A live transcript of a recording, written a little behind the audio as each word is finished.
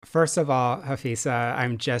First of all, Hafisa,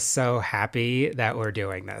 I'm just so happy that we're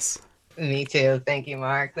doing this. Me too. Thank you,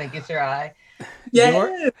 Mark. Thank you, Sarai. Your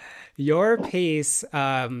Yes. your piece,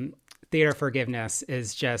 Theater Forgiveness,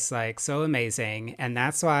 is just like so amazing, and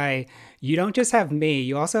that's why you don't just have me,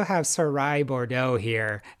 you also have Sarai Bordeaux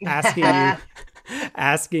here asking you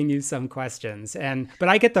asking you some questions. And but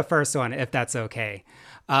I get the first one if that's okay.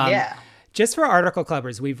 Um, Yeah. just for article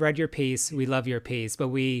clubbers, we've read your piece, we love your piece, but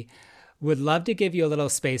we would love to give you a little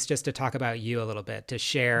space just to talk about you a little bit, to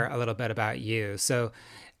share a little bit about you. So,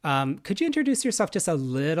 could you introduce yourself just a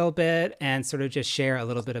little bit and sort of just share a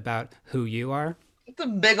little bit about who you are? It's a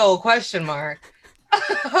big old question mark.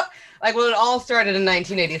 Like, well, it all started in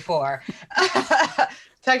 1984.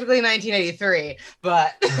 Technically 1983,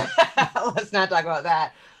 but let's not talk about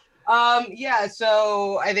that. Yeah,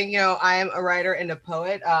 so I think, I am a writer and a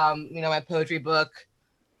poet. My poetry book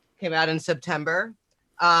came out in September.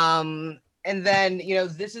 And then,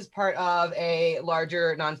 this is part of a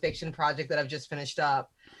larger nonfiction project that I've just finished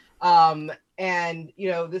up. And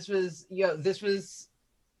this was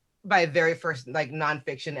my very first like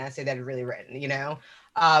nonfiction essay that I'd really written,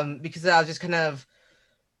 because I was just kind of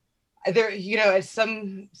there, it's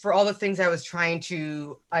some for all the things I was trying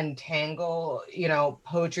to untangle,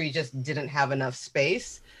 poetry just didn't have enough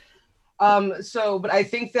space. But I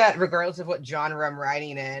think that regardless of what genre I'm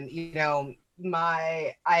writing in,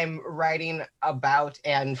 I'm writing about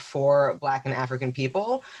and for Black and African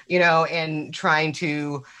people, and trying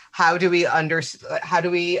to how do we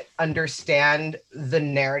understand the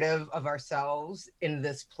narrative of ourselves in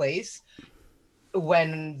this place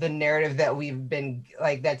when the narrative that we've been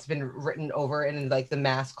like that's been written over in like the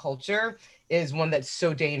mass culture is one that's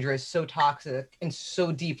so dangerous, so toxic, and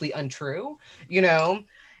so deeply untrue, you know?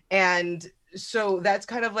 And so that's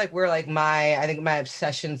kind of like where like I think my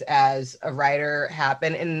obsessions as a writer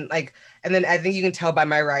happen. And then I think you can tell by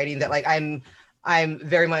my writing that like I'm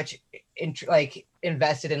very much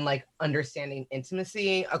invested in like understanding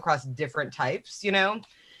intimacy across different types,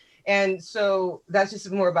 And so that's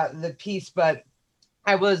just more about the piece. But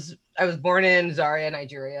I was born in Zaria,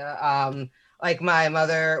 Nigeria. Like my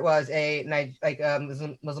mother was a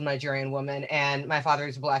Muslim Nigerian woman, and my father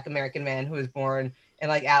is a Black American man who was born in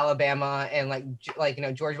like Alabama and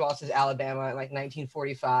George Wallace's Alabama in like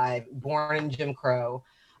 1945, born in Jim Crow.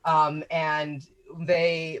 And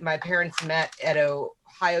my parents met at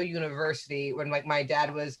Ohio University when like my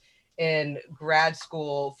dad was in grad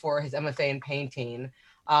school for his MFA in painting.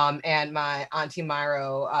 And my auntie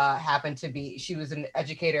Myro she was an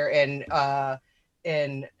educator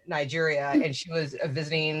in Nigeria, and she was a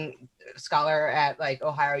visiting scholar at like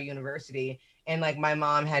Ohio University. And like my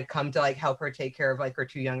mom had come to like help her take care of like her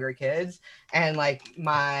two younger kids. And like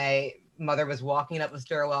my mother was walking up the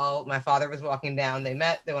stairwell, my father was walking down. They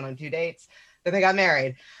met, they went on 2 dates, then they got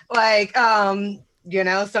married. Like,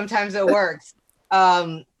 sometimes it works.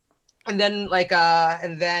 Um, and then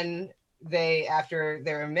they after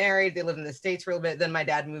they were married, they lived in the States for a little bit. Then my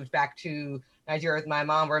dad moved back to Nigeria with my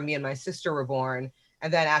mom, where me and my sister were born.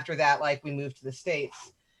 And then after that, like we moved to the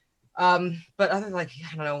States. But other than like,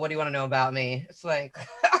 I don't know, what do you want to know about me? It's like,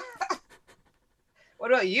 what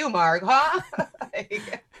about you, Mark? Huh?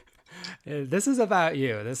 Like, This is about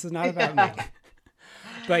you. This is not about me. yeah.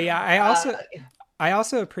 But yeah, Uh, I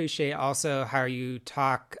also appreciate also how you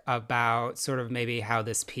talk about sort of maybe how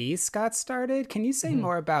this piece got started. Can you say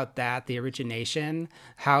more about that, the origination,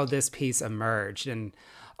 how this piece emerged, and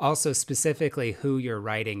also specifically who you're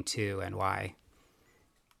writing to and why?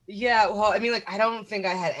 Yeah, well, I mean, like, I don't think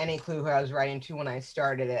I had any clue who I was writing to when I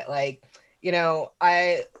started it. Like,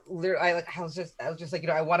 I was just like,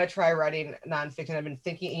 I want to try writing nonfiction. I've been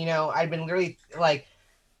thinking, I've been literally like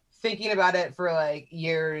thinking about it for like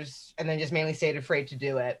years, and then just mainly stayed afraid to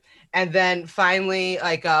do it. And then finally,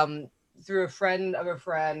 like, through a friend of a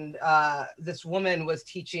friend, this woman was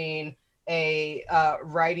teaching a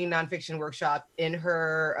writing nonfiction workshop in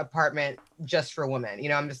her apartment just for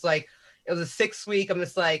women. I'm just like, it was a 6 week. I'm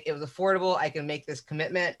just like, it was affordable. I can make this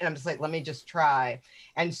commitment. And I'm just like, let me just try.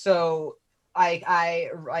 And so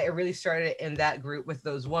I really started in that group with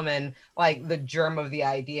those women, like the germ of the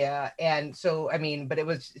idea. And so, I mean, but it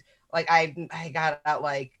was like, I got out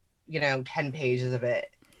like, 10 pages of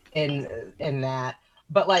it in that.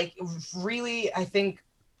 But like, really, I think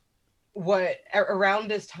around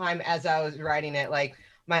this time as I was writing it, like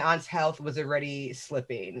my aunt's health was already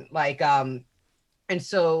slipping. And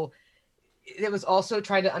so it was also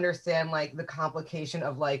trying to understand like the complication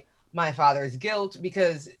of like my father's guilt,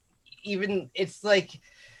 because even it's like,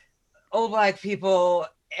 all Black people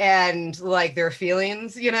and like their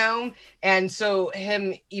feelings, you know? And so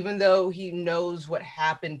him, even though he knows what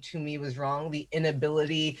happened to me was wrong, the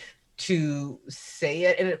inability to say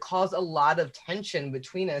it, and it caused a lot of tension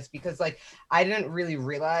between us because like I didn't really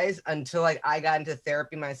realize until like I got into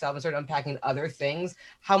therapy myself and started unpacking other things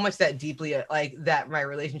how much that deeply like that my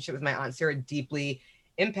relationship with my aunt Sarah deeply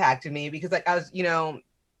impacted me because like I was, you know,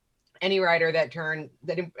 any writer that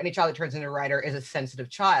any child that turns into a writer is a sensitive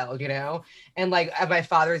child, you know. And like my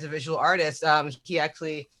father is a visual artist. He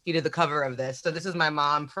did the cover of this. So this is my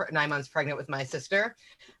mom 9 months pregnant with my sister,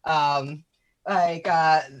 um,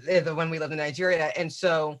 when we lived in Nigeria. And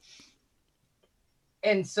so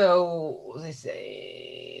what was I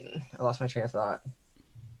saying? I lost my train of thought.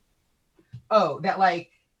 Oh, that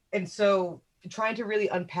like, and so trying to really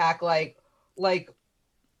unpack like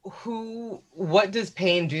what does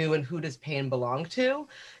pain do and who does pain belong to,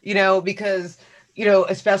 you know, because you know,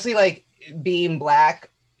 especially like being black,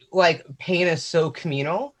 like pain is so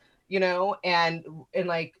communal, you know, and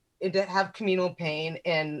like to have communal pain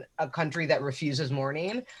in a country that refuses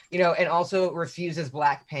mourning, you know, and also refuses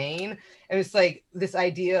black pain, and it's like this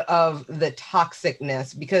idea of the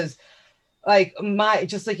toxicness because like my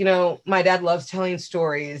just like you know my dad loves telling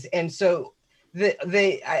stories, and so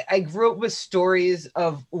I grew up with stories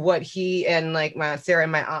of what he and like my aunt Sarah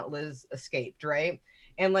and my aunt Liz escaped, right?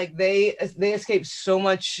 And like they escaped so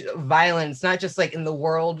much violence, not just like in the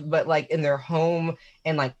world but like in their home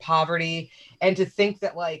and like poverty. And to think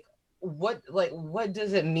that what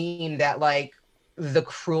does it mean that like the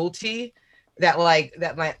cruelty that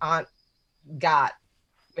my aunt got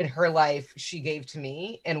in her life she gave to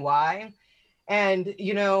me, and why. And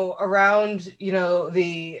you know, around you know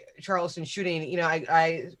the Charleston shooting, you know,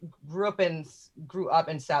 I grew up in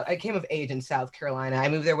South. I came of age in South Carolina. I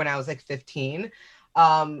moved there when I was like 15,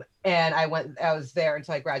 and I was there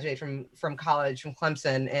until I graduated from college from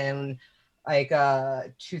Clemson in like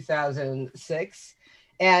 2006.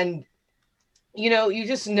 And you know, you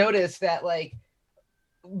just notice that like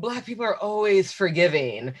black people are always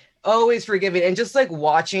forgiving, and just like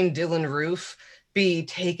watching Dylan Roof be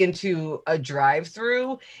taken to a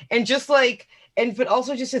drive-through, and just like, and but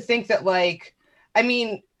also just to think that like, I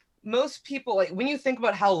mean, most people like when you think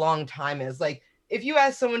about how long time is, like if you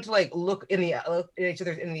ask someone to like look at each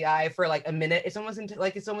other in the eye for like a minute, it's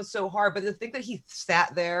almost so hard. But to think that he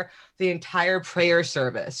sat there the entire prayer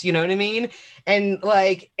service, you know what I mean, and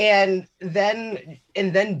like and then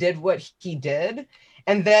did what he did,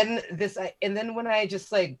 and then when I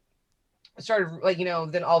just like started like you know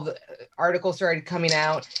then all the articles started coming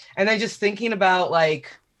out, and then just thinking about like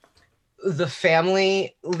the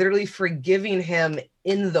family literally forgiving him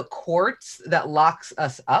in the courts that locks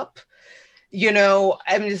us up, you know,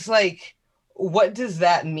 I'm just like, what does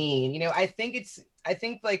that mean? You know, I think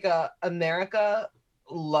like America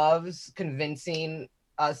loves convincing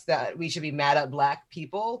us that we should be mad at black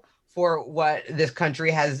people for what this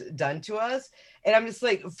country has done to us. And I'm just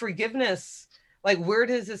like, forgiveness, like where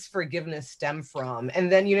does this forgiveness stem from?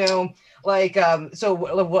 And then you know, like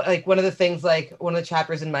like one of the things, like one of the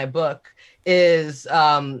chapters in my book is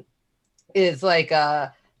is like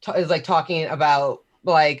is like talking about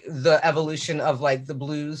like the evolution of like the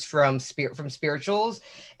blues from spirituals.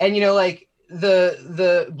 And you know, like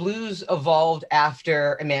the blues evolved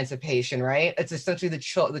after emancipation, right? It's essentially the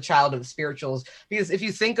child of spirituals, because if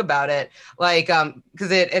you think about it, like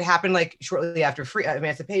because it happened like shortly after free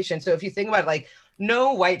emancipation. So if you think about it, like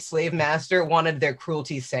no white slave master wanted their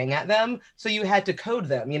cruelty sang at them, so you had to code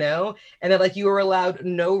them, you know. And that like you were allowed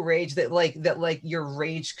no rage, that like your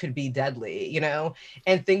rage could be deadly, you know.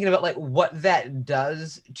 And thinking about like what that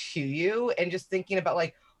does to you, and just thinking about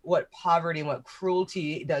like what poverty and what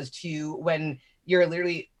cruelty does to you when you're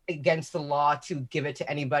literally against the law to give it to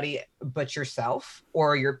anybody but yourself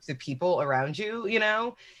or the people around you, you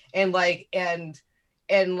know. And like and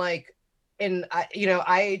like and I, you know,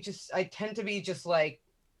 I tend to be just like,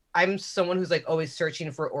 I'm someone who's like always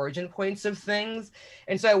searching for origin points of things.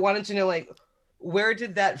 And so I wanted to know like, where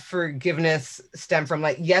did that forgiveness stem from?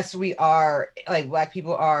 Like, yes, we are like black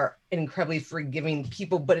people are incredibly forgiving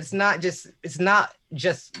people, but it's not just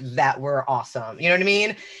that we're awesome. You know what I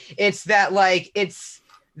mean? It's that like,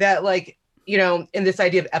 you know, in this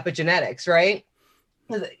idea of epigenetics, right?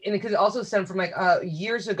 And it could also stem from like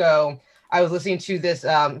years ago, I was listening to this,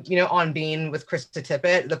 you know, On Being with Krista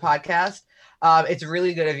Tippett, the podcast. It's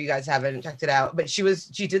really good if you guys haven't checked it out. But she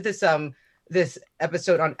did this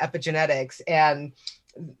episode on epigenetics, and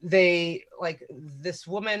they like this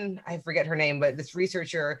woman, I forget her name, but this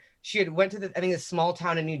researcher, she had went to I think, a small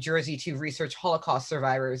town in New Jersey to research Holocaust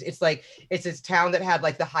survivors. It's like, it's this town that had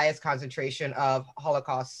like the highest concentration of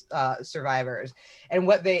Holocaust survivors. And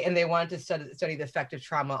they wanted to study the effect of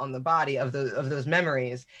trauma on the body of those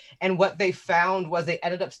memories. And what they found was they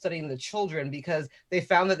ended up studying the children, because they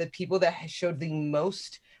found that the people that showed the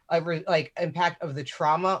most like impact of the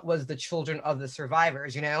trauma was the children of the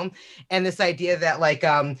survivors, you know. And this idea that like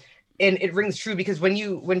and it rings true, because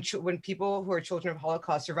when people who are children of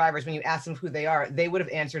Holocaust survivors, when you ask them who they are, they would have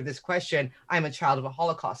answered this question: I'm a child of a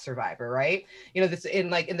Holocaust survivor, right? You know, this in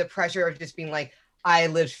the pressure of just being like, I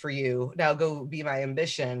lived for you, now go be my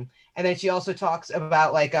ambition. And then she also talks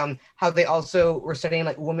about like how they also were studying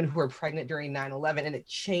like women who were pregnant during 9/11, and it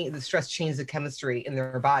changed, the stress changed the chemistry in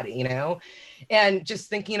their body, you know. And just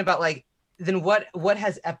thinking about like, then what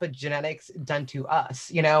has epigenetics done to us,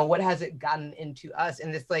 you know? What has it gotten into us?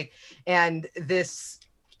 And this like, and this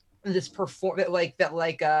perform that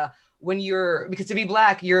like when you're, because to be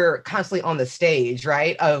Black, you're constantly on the stage,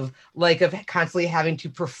 right, of constantly having to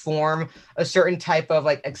perform a certain type of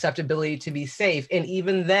like acceptability to be safe. And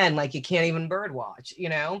even then, like, you can't even bird watch, you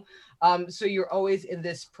know. So you're always in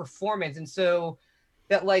this performance. And so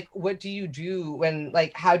that like, what do you do when,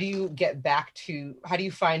 like, how do you get back to, how do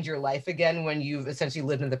you find your life again when you've essentially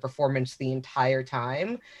lived in the performance the entire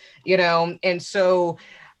time, you know? And so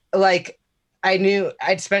like, I knew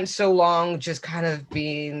I'd spent so long just kind of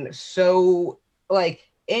being so like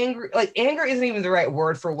angry. Like, anger isn't even the right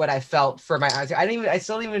word for what I felt for my eyes. I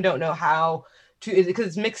still even don't know how to, because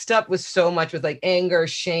it's mixed up with so much, with like anger,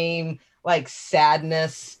 shame, like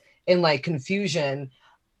sadness, and like confusion.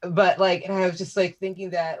 But like, and I was just like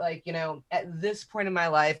thinking that, like, you know, at this point in my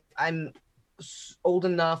life, I'm old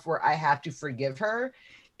enough where I have to forgive her,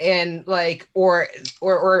 and like, or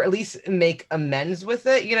at least make amends with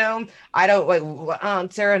it, you know. I don't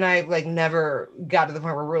like, Sarah and I like never got to the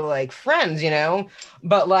point where we're like friends, you know.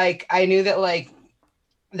 But like, I knew that like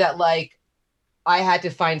I had to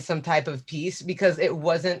find some type of peace, because it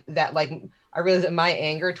wasn't that like, I realized that my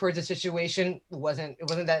anger towards the situation wasn't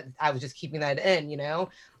that I was just keeping that in, you know,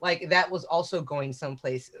 like that was also going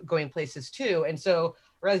places too. And so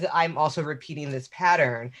I realized that I'm also repeating this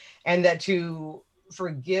pattern, and that to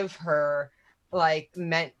forgive her like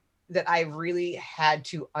meant that I really had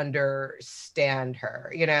to understand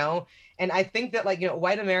her, you know. And I think that, like, you know,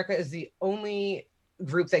 white America is the only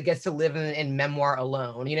group that gets to live in memoir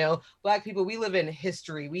alone, you know. Black people, we live in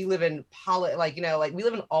history, we live in like, you know, like we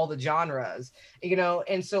live in all the genres, you know.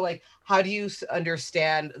 And so like, how do you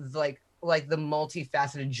understand like the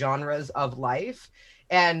multifaceted genres of life?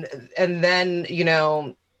 And then, you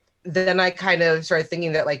know, then I kind of started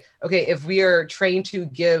thinking that like, okay, if we are trained to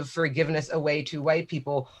give forgiveness away to white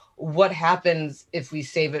people, what happens if we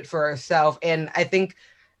save it for ourselves? And I think,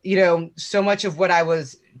 you know, so much of what I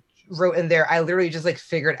wrote in there, I literally just like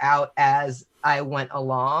figured out as I went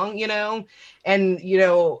along, you know. And you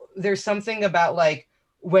know, there's something about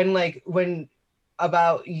when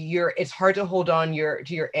about your, it's hard to hold on to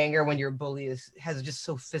your anger when your bully has just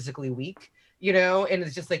so physically weak, you know, and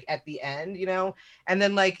it's just like at the end, you know. And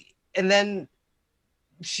then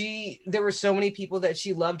there were so many people that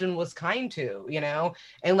she loved and was kind to, you know.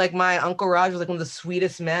 And like, my Uncle Raj was like one of the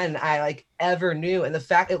sweetest men I like ever knew. And the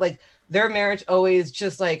fact that like their marriage always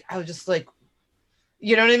just like, I was just like,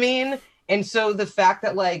 you know what I mean? And so the fact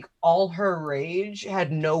that like all her rage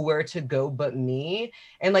had nowhere to go but me,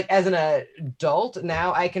 and like as an adult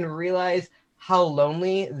now, I can realize how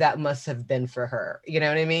lonely that must have been for her. You know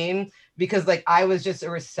what I mean? Because like I was just a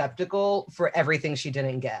receptacle for everything she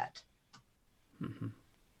didn't get. Mm-hmm.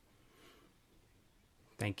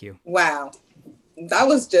 Thank you. Wow. That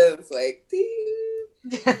was just like,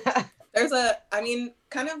 I mean,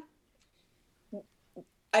 kind of,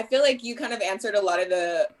 I feel like you kind of answered a lot of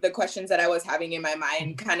the questions that I was having in my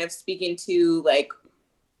mind, kind of speaking to like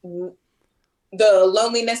the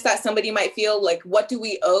loneliness that somebody might feel. Like, what do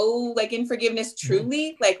we owe, like, in forgiveness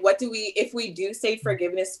truly? Like, what do we, if we do say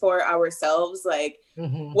forgiveness for ourselves, like,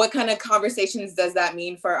 what kind of conversations does that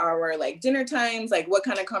mean for our like dinner times? Like, what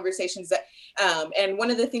kind of conversations that, and one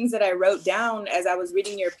of the things that I wrote down as I was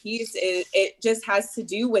reading your piece is, it just has to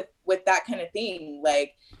do with that kind of thing.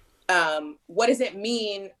 Like, what does it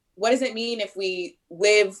mean? What does it mean if we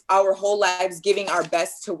live our whole lives giving our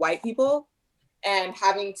best to white people and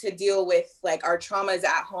having to deal with like our traumas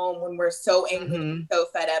at home when we're so angry, so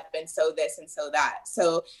fed up, and so this and so that?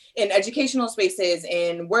 So in educational spaces,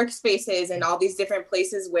 in workspaces, and all these different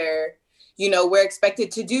places where, you know, we're expected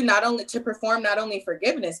to do not only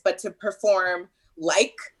forgiveness, but to perform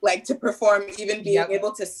like to perform, even being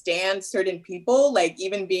able to stand certain people, like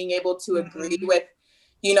even being able to agree with,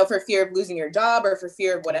 you know, for fear of losing your job or for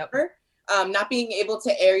fear of whatever, not being able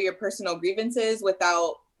to air your personal grievances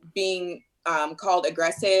without being called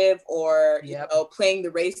aggressive or you know, playing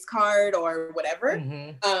the race card or whatever.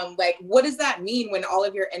 Like, what does that mean when all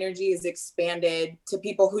of your energy is expanded to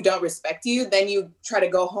people who don't respect you? Then you try to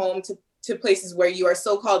go home to places where you are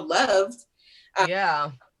so-called loved.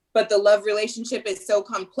 But the love relationship is so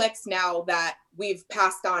complex now that we've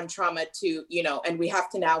passed on trauma to, you know, and we have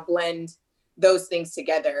to now blend those things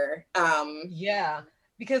together.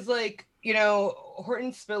 Because like, you know,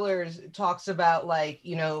 Horton Spillers talks about like,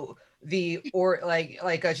 you know, she's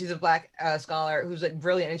a Black scholar who's like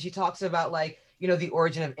brilliant, and she talks about like, you know, the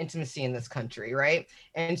origin of intimacy in this country, right?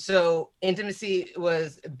 And so intimacy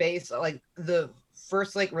was based like the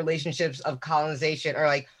first like relationships of colonization are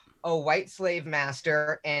like a white slave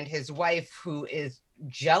master and his wife who is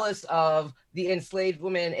jealous of the enslaved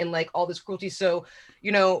woman and like all this cruelty. So,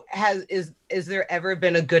 you know, is there ever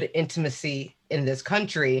been a good intimacy in this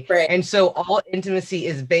country? And so all intimacy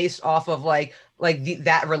is based off of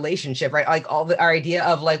that relationship, right? Like our idea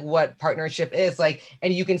of like what partnership is like,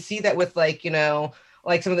 and you can see that with like, you know,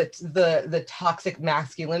 like some of the toxic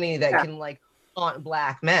masculinity that can like haunt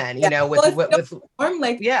Black men, you know, with a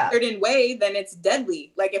certain way, then it's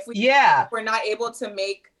deadly. Like if we're not able to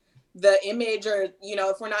make the image, or you know,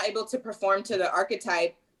 if we're not able to perform to the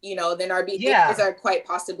archetype, you know, then our behaviors are quite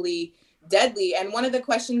possibly deadly. And one of the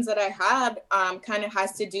questions that I had kind of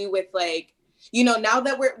has to do with like, you know, now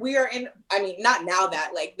that we are in, I mean, not now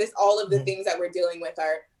that like this, all of the things that we're dealing with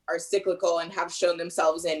are cyclical and have shown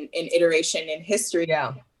themselves in iteration in history.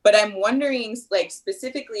 But I'm wondering, like,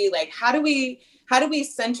 specifically, like, how do we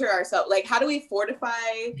center ourselves? Like, how do we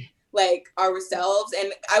fortify, like, ourselves?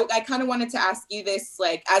 And I kind of wanted to ask you this,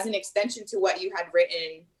 like, as an extension to what you had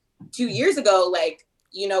written 2 years ago, like,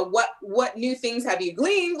 you know, what new things have you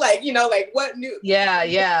gleaned? Like, you know, like what new?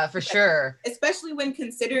 For sure. Especially when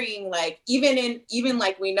considering like, even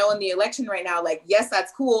like we know in the election right now, like, yes,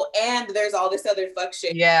 that's cool. And there's all this other fuck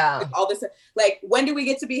shit. Like, all this, like, when do we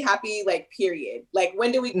get to be happy? Like, period. Like,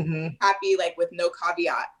 when do we get happy? Like with no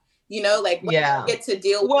caveat, you know, like, when do we get to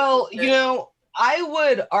deal with you know, I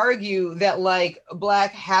would argue that like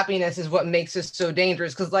Black happiness is what makes us so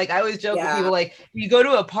dangerous. Cause like, I always joke with people, like you go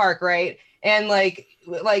to a park, right? And like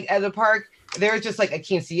at the park, there was just like a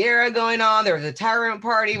quinceañera going on. There was a tyrant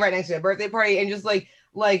party right next to a birthday party, and just like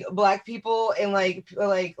Black people and like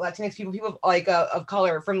Latinx people like of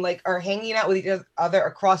color from like are hanging out with each other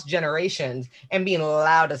across generations and being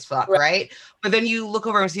loud as fuck, right? But then you look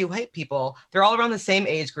over and see white people, they're all around the same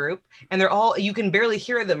age group and they're all, you can barely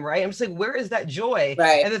hear them, right? I'm just like, where is that joy?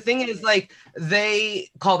 And the thing is, like, they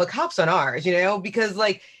call the cops on ours, you know, because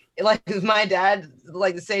like my dad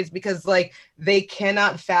like to say, it's because like they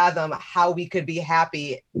cannot fathom how we could be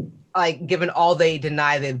happy, like given all they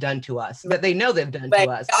deny they've done to us, that they know they've done to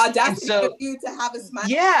us. The audacity of you to have a smile on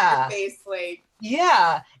your face, like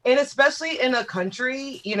and especially in a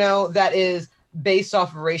country, you know, that is based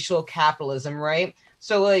off racial capitalism, right?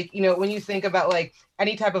 So like, you know, when you think about like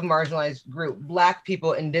any type of marginalized group, Black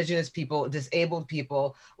people, Indigenous people, disabled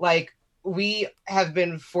people, like we have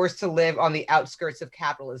been forced to live on the outskirts of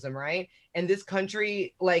capitalism, right? And this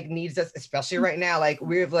country like needs us, especially right now, like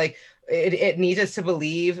we're like, it needs us to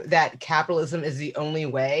believe that capitalism is the only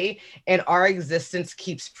way, and our existence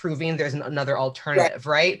keeps proving there's another alternative,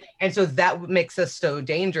 right? And so that makes us so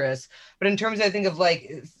dangerous. But in terms, I think of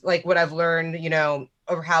like what I've learned, you know,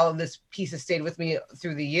 over how this piece has stayed with me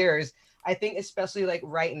through the years, I think especially like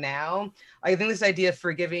right now, I think this idea of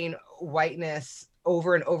forgiving whiteness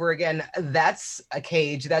over and over again, that's a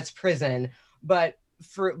cage, that's prison. But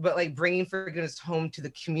like bringing forgiveness home to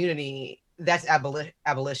the community, that's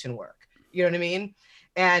abolition work. You know what I mean?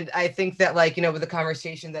 And I think that like, you know, with the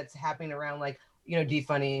conversation that's happening around like, you know,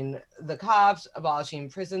 defunding the cops, abolishing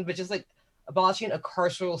prison, but just like abolishing a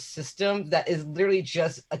carceral system that is literally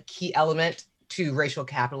just a key element to racial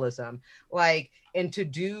capitalism. Like, and to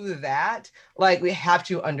do that, like we have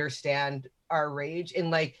to understand our rage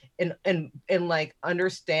and like and like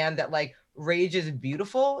understand that like rage is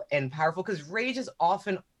beautiful and powerful, because rage is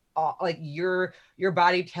often like your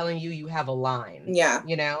body telling you have a line,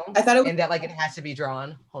 you know. I thought it was, and that like it has to be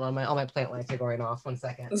drawn. Hold on, all my plant lights are going off. 1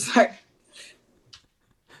 second. Sorry.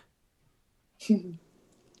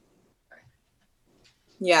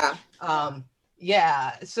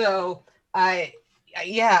 So I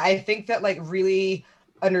think that like really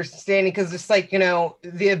understanding, because it's like, you know,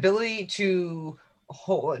 the ability to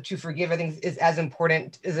forgive, I think, is as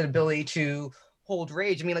important as an ability to hold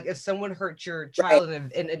rage. I mean, like if someone hurt your Right. child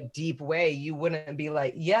in a deep way, you wouldn't be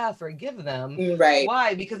like, yeah, forgive them. Right.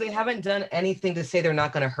 Why? Because they haven't done anything to say they're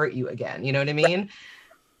not going to hurt you again. You know what I mean?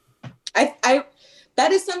 I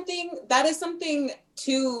that is something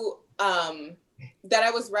too, that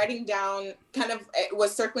I was writing down, kind of, it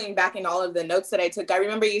was circling back in all of the notes that I took. I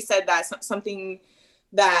remember you said that something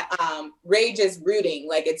that rage is rooting,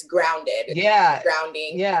 like it's grounded. Yeah.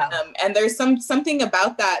 Grounding. Yeah. And there's something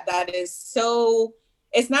about that is so,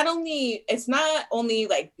 it's not only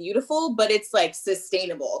like beautiful, but it's like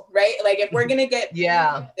sustainable, right? Like if we're gonna get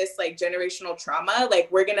this like generational trauma, like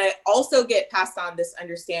we're gonna also get passed on this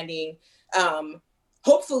understanding,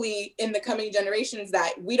 hopefully in the coming generations,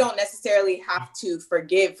 that we don't necessarily have to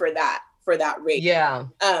forgive for that rage. Yeah.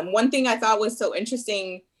 One thing I thought was so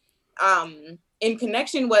interesting, in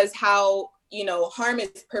connection, was how, you know, harm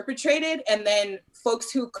is perpetrated and then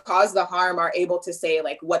folks who cause the harm are able to say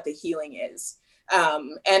like what the healing is.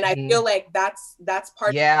 And I feel like that's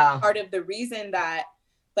part of the reason that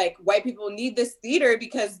like white people need this theater,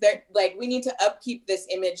 because they're like, we need to upkeep this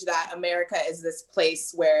image that America is this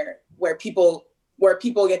place where people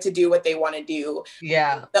get to do what they want to do.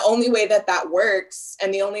 Yeah. The only way that works,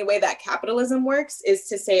 and the only way that capitalism works, is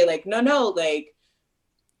to say like, no, like,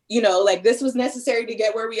 you know, like this was necessary to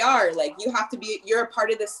get where we are. Like you're a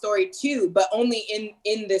part of this story too, but only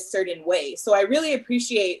in this certain way. So I really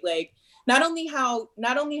appreciate like not only how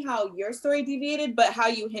your story deviated, but how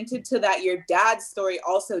you hinted to that your dad's story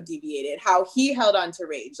also deviated, how he held on to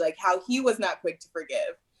rage, like how he was not quick to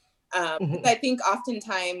forgive. I think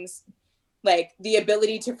oftentimes like the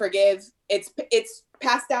ability to forgive, it's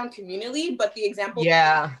passed down communally, but the example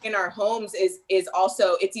in our homes is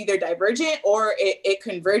also, it's either divergent or it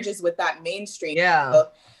converges with that mainstream.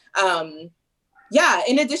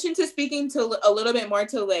 In addition to speaking to a little bit more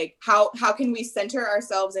to like how can we center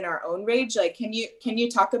ourselves in our own rage, like can you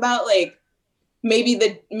talk about like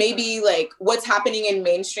maybe like what's happening in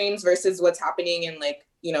mainstreams versus what's happening in like,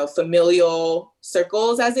 you know, familial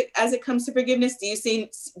circles as it comes to forgiveness? Do you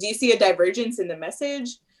see a divergence in the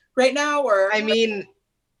message right now? Or I mean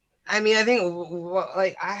I think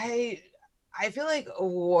like I feel like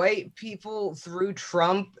white people through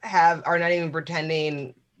Trump are not even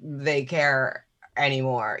pretending they care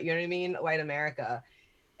anymore. You know what I mean? White America.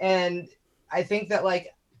 And I think that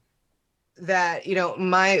like that, you know,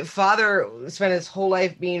 my father spent his whole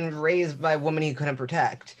life being raised by a woman he couldn't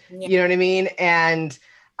protect. You know what I mean? And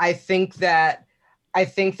I think that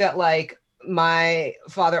like my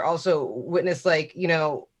father also witnessed, like, you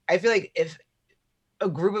know, I feel like if a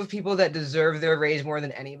group of people that deserve their rage more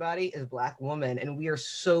than anybody is Black women, and we are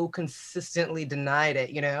so consistently denied it,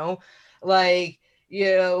 you know? Like, you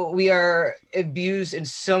know, we are abused in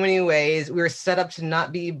so many ways. We're set up to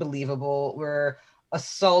not be believable. We're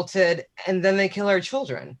assaulted, and then they kill our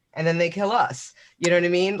children, and then they kill us. You know what I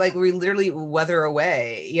mean? Like we literally weather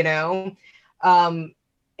away, you know?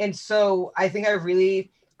 And so I think I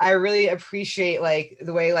really appreciate like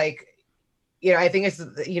the way, like, you know, I think it's,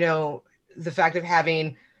 you know, the fact of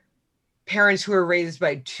having parents who were raised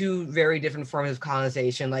by two very different forms of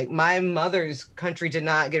colonization. Like my mother's country did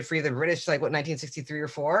not get free of the British, like what, 1963 or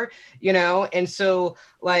 4, you know? And so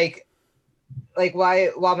like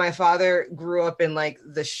while my father grew up in like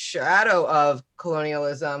the shadow of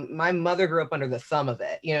colonialism, my mother grew up under the thumb of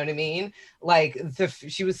it. You know what I mean? Like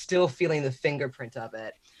she was still feeling the fingerprint of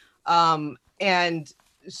it. And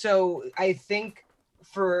so I think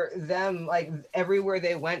for them, like everywhere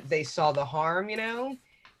they went, they saw the harm, you know?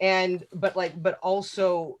 But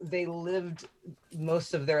also they lived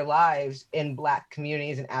most of their lives in Black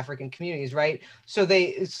communities and African communities, right?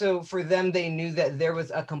 So for them, they knew that there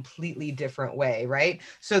was a completely different way, right?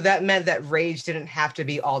 So that meant that rage didn't have to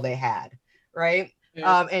be all they had, right?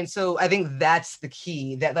 Yeah. And so I think that's the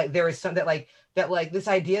key, that like there is some that like this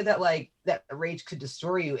idea that like that rage could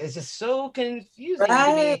destroy you is just so confusing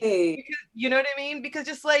to me, because, you know what I mean? Because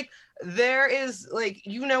just like there is like,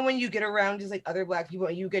 you know, when you get around just like other Black people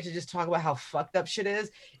and you get to just talk about how fucked up shit is,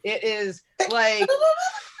 it is like,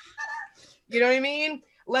 you know what I mean?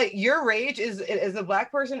 Like your rage is, as a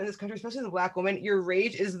Black person in this country, especially as a Black woman, your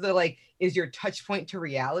rage is is your touch point to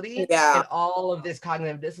reality, and all of this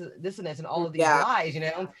cognitive dissonance and all of these lies, you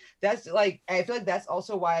know? That's like, I feel like that's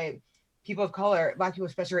also why people of color, Black people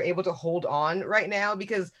especially, are able to hold on right now,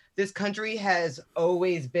 because this country has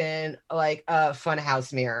always been like a fun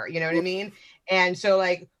house mirror, you know what I mean? And so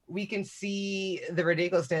like we can see the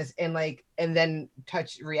ridiculousness and like, and then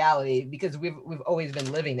touch reality, because we've always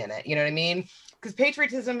been living in it, you know what I mean? Because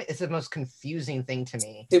patriotism is the most confusing thing to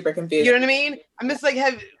me. Super confusing. You know what I mean? I'm just like,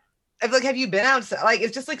 like, have you been outside? Like,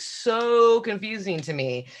 it's just like so confusing to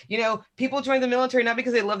me. You know, people join the military not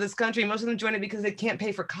because they love this country. Most of them join it because they can't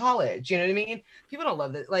pay for college. You know what I mean? People don't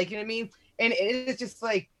love it. Like, you know what I mean? And it's just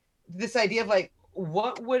like this idea of like,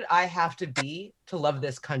 what would I have to be to love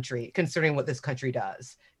this country, considering what this country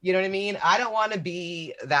does? You know what I mean? I don't want to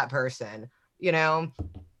be that person, you know?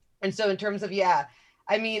 And so in terms of, yeah,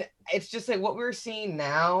 I mean, it's just like what we're seeing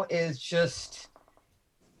now is just,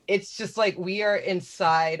 it's just like we are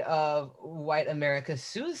inside of white America's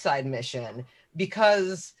suicide mission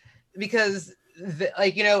because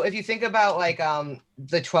like, you know, if you think about like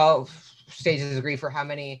the 12 stages of grief, for how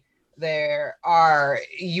many there are,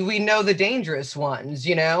 we know the dangerous ones,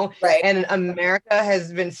 you know, right? And America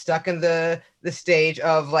has been stuck in the stage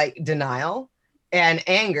of like denial and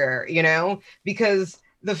anger, you know, because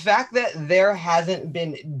the fact that there hasn't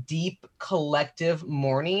been deep collective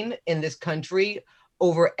mourning in this country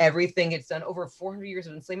over everything it's done, over 400 years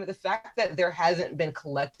of enslavement, the fact that there hasn't been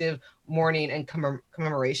collective mourning and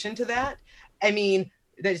commemoration to that, I mean,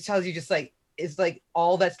 that just tells you just like, it's like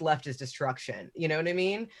all that's left is destruction. You know what I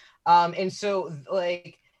mean? And so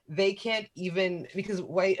like, they can't even, because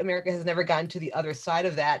white America has never gotten to the other side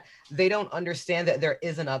of that. They don't understand that there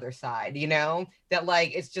is another side, you know, that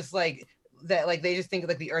like, it's just like that, like, they just think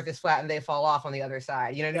like the earth is flat and they fall off on the other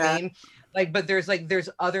side. You know what I mean? Like, but there's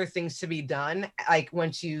other things to be done. Like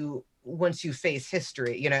once you face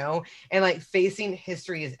history, you know, and like facing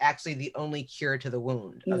history is actually the only cure to the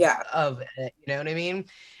wound of it, you know what I mean?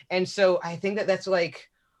 And so I think that that's like,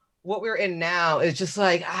 what we're in now is just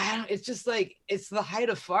like, it's just like, it's the height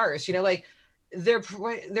of farce, you know, like they're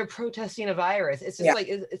protesting a virus. It's just like,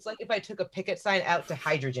 it's like if I took a picket sign out to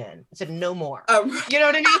hydrogen and said no more, you know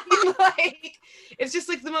what I mean? Like, it's just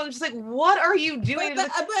like the most, just like, what are you doing?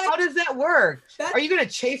 But how does that work? Are you going to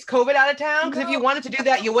chase COVID out of town? Because if you wanted to do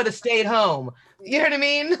that, you would have stayed home. You know what I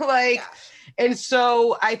mean? Like, and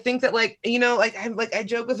so I think that like, you know, like I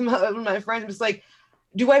joke with my friends, I'm just like,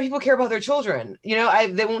 do white people care about their children? You know,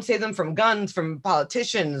 they won't save them from guns, from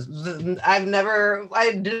politicians. I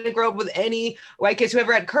didn't grow up with any white kids who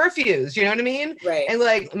ever had curfews. You know what I mean? Right. And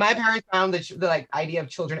like my parents found the like idea of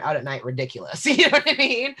children out at night ridiculous. You know what I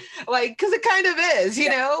mean? Like, because it kind of is. You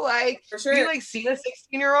know, like, for sure. You like see a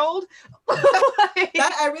 16-year-old? Like,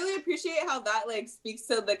 I really appreciate how that like speaks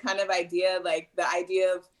to the kind of idea, like the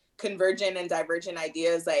idea of convergent and divergent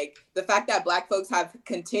ideas, like the fact that Black folks have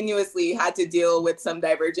continuously had to deal with some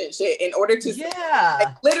divergent shit in order to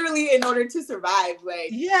like, literally in order to survive,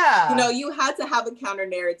 like you know, you had to have a counter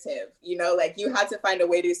narrative, you know, like you had to find a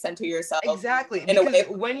way to center yourself exactly, because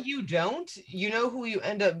when you don't, you know who you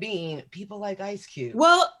end up being, people like Ice Cube.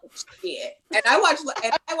 Well, yeah, and I watch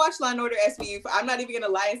Law and Order SVU. I'm not even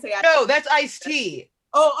gonna lie and say no, that's Ice-T.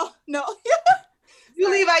 Oh no. You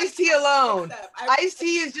leave Ice-T alone. Ice-T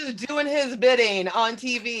is just doing his bidding on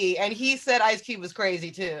TV, and he said Ice Cube was crazy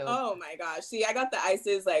too. Oh my gosh. See, I got the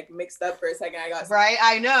Ices like mixed up for a second. Right,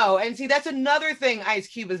 I know. And see, that's another thing Ice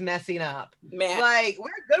Cube is messing up. Man. Like, we're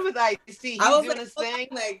good with Ice-T. He's doing his thing.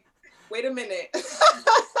 Like, wait a minute.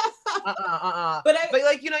 But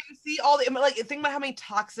like, you know, you see all the, like, think about how many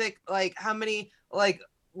toxic, like how many like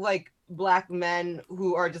Black men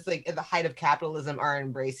who are just like at the height of capitalism are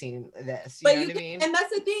embracing this. You know what I mean? And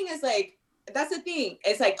that's the thing, is like, that's the thing.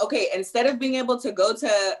 It's like, okay, instead of being able to go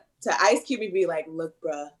to Ice Cube and be like, look,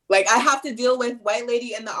 bruh, like I have to deal with white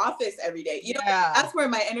lady in the office every day. You know, that's where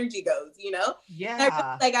my energy goes, you know?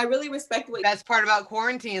 Yeah. I really respect what that's part about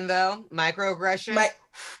quarantine though. Microaggression.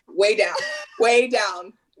 Way down. Way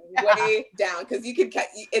down. Way down. Because you can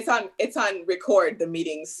it's on record, the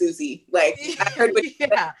meeting, Susie. Like I heard what you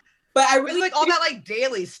said. But I really like all that like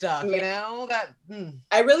daily stuff, you know, that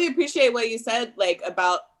I really appreciate what you said, like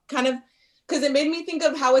about kind of, because it made me think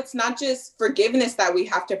of how it's not just forgiveness that we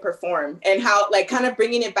have to perform, and how like kind of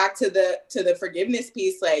bringing it back to the forgiveness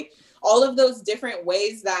piece, like all of those different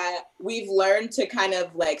ways that we've learned to kind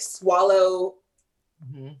of like swallow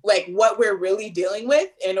like what we're really dealing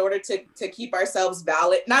with in order to keep ourselves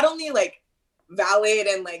valid, not only like valid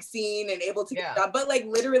and like seen and able to get up, but like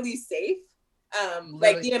literally safe.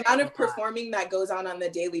 Like the amount of performing that goes on the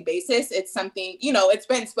daily basis, it's something, you know, it's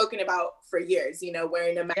been spoken about for years, you know,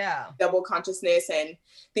 wearing a mask, double consciousness and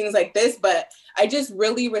things like this. But I just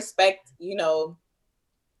really respect, you know,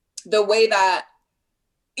 the way that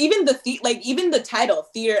even even the title,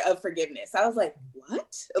 Theater of Forgiveness, I was like,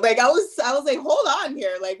 what? Like I was like, hold on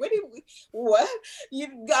here, like I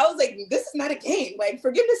was like, this is not a game, like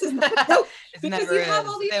forgiveness is not a joke. Because you have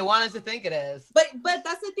all these, they want us to think it is, but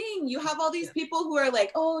that's the thing, you have all these people who are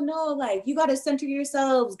like, oh no, like you got to center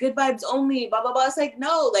yourselves, good vibes only, blah blah blah. It's like,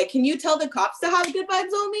 no, like, can you tell the cops to have good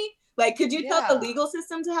vibes only? Like, could you tell the legal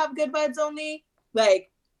system to have good vibes only? Like,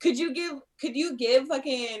 could you give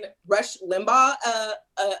fucking Rush Limbaugh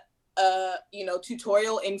a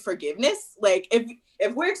tutorial in forgiveness? Like,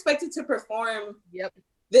 if we're expected to perform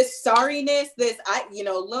this sorriness, this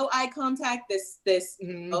low eye contact, this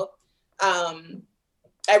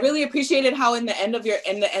I really appreciated how in the end of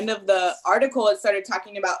the article, it started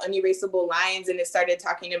talking about unerasable lines, and it started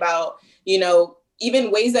talking about,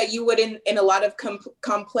 even ways that you would in a lot of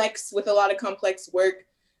complex work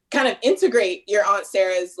kind of integrate your Aunt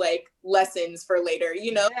Sarah's like lessons for later,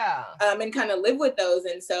 and kind of live with those.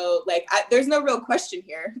 And so like, there's no real question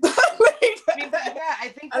here.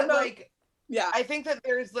 I think that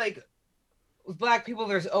there's like, with Black people,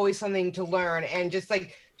 there's always something to learn, and just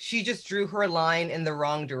like, she just drew her line in the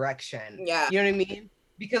wrong direction. Yeah. You know what I mean?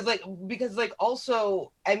 Because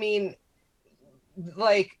also, I mean,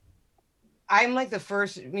 like, I'm like the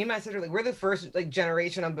first, me and my sister, like, we're the first like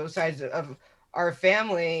generation on both sides of our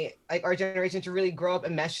family, like our generation, to really grow up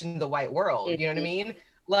and mesh in the white world. You know what I mean?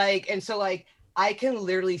 Like, and so like, I can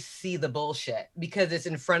literally see the bullshit because it's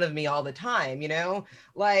in front of me all the time,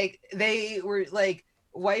 like they were like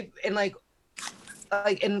white, and like,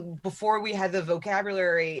 and before we had the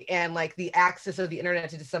vocabulary and like the access of the internet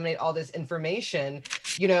to disseminate all this information,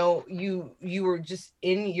 you were just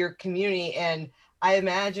in your community, and I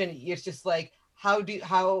imagine it's just like, how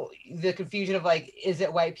the confusion of like, is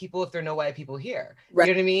it white people if there are no white people here? Right.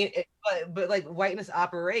 You know what I mean? But like, whiteness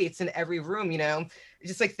operates in every room,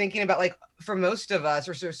 just like thinking about like, for most of us,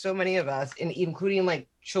 or so many of us, and including like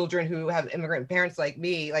children who have immigrant parents like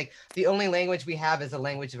me, like the only language we have is the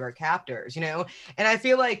language of our captors, and I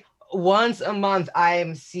feel like once a month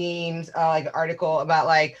I'm seeing like an article about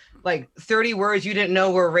like 30 words you didn't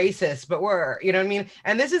know were racist, but were, you know what I mean?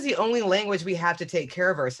 And this is the only language we have to take care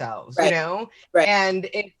of ourselves, right. Right. And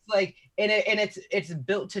it's like, and it's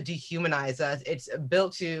built to dehumanize us. It's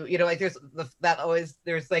built to, like there's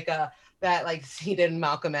like that like scene in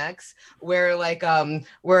Malcolm X where like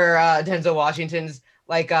where Denzel Washington's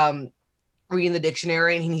like reading the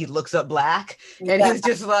dictionary and he looks up black and he's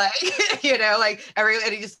just like, like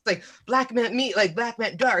and he just like, black meant me, like black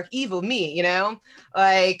meant dark, evil me,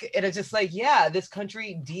 like, and it's just like, yeah, this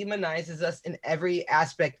country demonizes us in every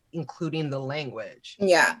aspect, including the language.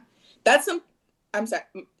 Yeah, I'm sorry,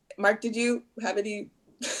 Mark, did you have any?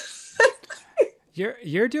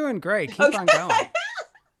 You're doing great. Keep on going.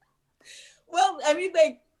 Well, I mean,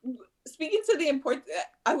 like, speaking to the importance,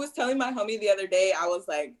 I was telling my homie the other day, I was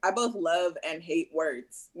like, I both love and hate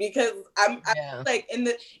words, because I'm like in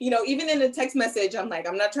the, even in a text message, I'm like,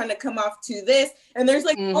 I'm not trying to come off to this. And there's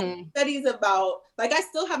like studies about, like, I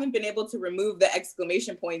still haven't been able to remove the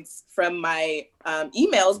exclamation points from my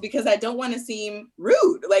emails because I don't want to seem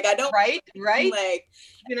rude. Like, I don't. Right. Like,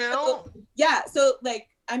 So like,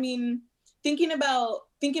 I mean, thinking about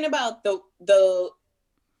the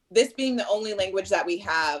this being the only language that we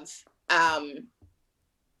have,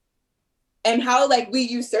 and how like we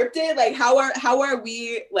usurped it, like how are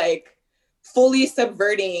we like fully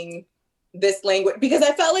subverting this language? Because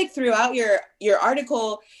I felt like throughout your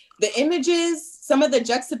article, the images, some of the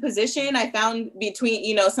juxtaposition I found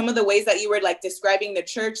between, some of the ways that you were like describing the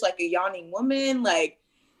church, like a yawning woman, like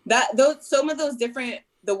that, some of those different,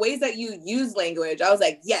 the ways that you use language, I was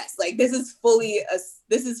like, yes, like this is fully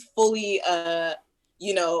a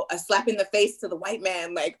slap in the face to the white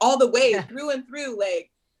man, like all the way through and through, like.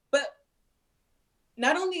 But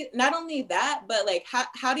not only that, but like,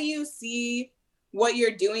 how do you see what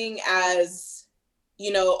you're doing as,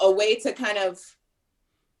 a way to kind of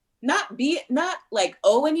not like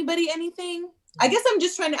owe anybody anything? I guess I'm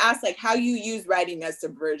just trying to ask, like, how you use writing as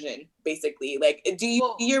subversion, basically. Like, do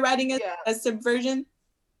you see your writing as subversion?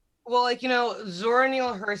 Well, like, Zora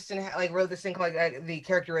Neale Hurston like wrote this thing called like, the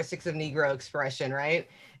characteristics of Negro expression, right?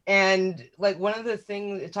 And like one of the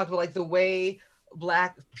things it talked about, like the way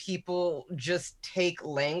Black people just take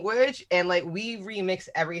language and like we remix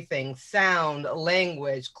everything: sound,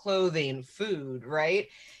 language, clothing, food, right?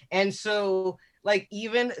 And so like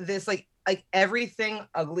even this like everything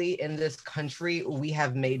ugly in this country we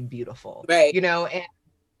have made beautiful, right? And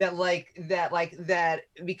that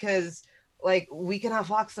because like we can have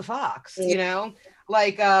fox the fox,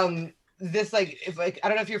 like this like if like I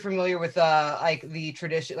don't know if you're familiar with like the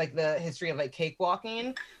tradition, like the history of like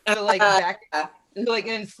cakewalking. So like back like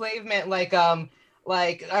in enslavement, like I'm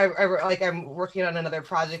working on another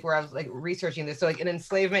project where I was like researching this. So like in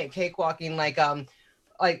enslavement, cakewalking, like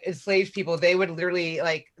enslaved people, they would literally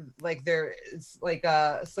like their like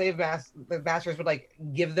masters would like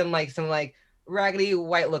give them like some like raggedy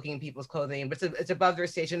white looking people's clothing, but it's above their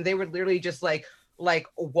station. They would literally just like like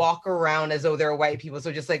walk around as though they're white people.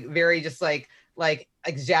 So just like very just like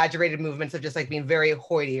exaggerated movements of just like being very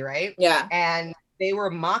hoity, right? Yeah. And they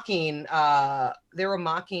were mocking their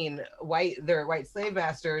white slave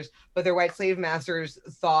masters, but their white slave masters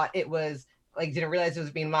thought it was like, didn't realize it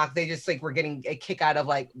was being mocked. They just like were getting a kick out of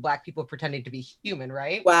like Black people pretending to be human,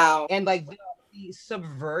 right? Wow. And like the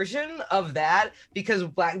subversion of that, because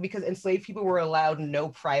enslaved people were allowed no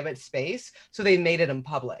private space, so they made it in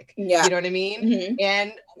public. Yeah. You know what I mean?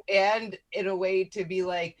 Mm-hmm. And in a way to be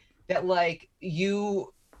like that, like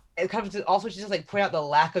you, it comes to also just like point out the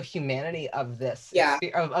lack of humanity of this, yeah,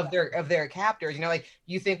 of their captors. You know, like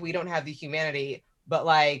you think we don't have the humanity, but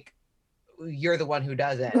like you're the one who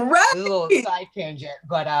doesn't. Right. This is a little side tangent,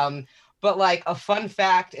 but like a fun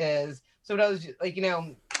fact is, so what I was like, you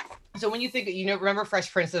know, so when you think, you know, remember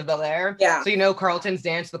Fresh Prince of Bel-Air? Yeah. So you know Carlton's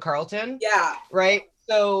dance, the Carlton? Yeah. Right?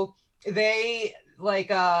 So they like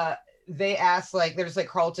they asked, like, there's like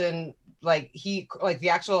Carlton, like he, like the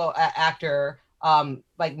actual actor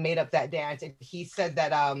like made up that dance, and he said that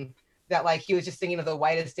that like he was just thinking of the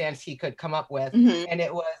whitest dance he could come up with. Mm-hmm. And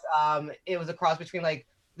it was a cross between like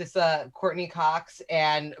this Courtney Cox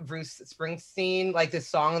and Bruce Springsteen, like this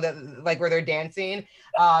song that like where they're dancing,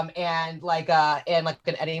 and like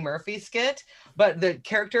an Eddie Murphy skit. But the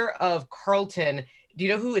character of Carlton, do you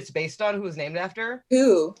know who it's based on? Who was named after?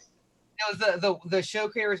 Who? It was the show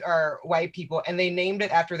creators are white people, and they named it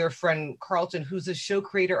after their friend Carlton, who's the show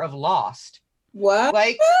creator of Lost. What?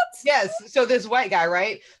 Like, yes. So this white guy,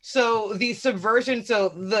 right? So the subversion. So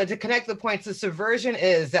to connect the points, the subversion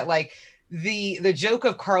is that like the joke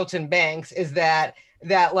of Carlton Banks is that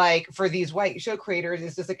like for these white show creators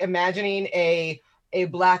is just like imagining a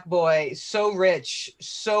Black boy so rich,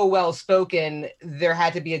 so well spoken, there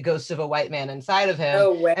had to be a ghost of a white man inside of him.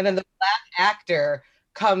 Oh, wow. And then the Black actor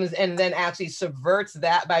comes and then actually subverts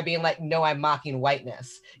that by being like, no, I'm mocking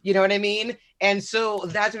whiteness. You know what I mean? And so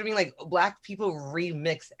that's what I mean. Like Black people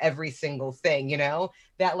remix every single thing, you know,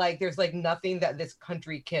 that like, there's like nothing that this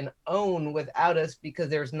country can own without us, because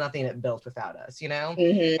there's nothing it built without us, you know?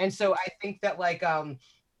 Mm-hmm. And so I think that like, I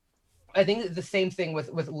think the same thing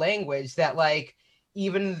with language, that like,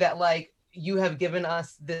 even that like, you have given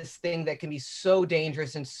us this thing that can be so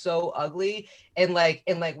dangerous and so ugly. And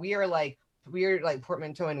we're like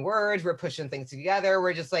portmanteauing words, we're pushing things together,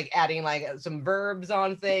 we're just like adding like some verbs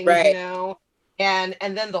on things, right. You know, and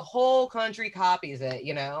then the whole country copies it,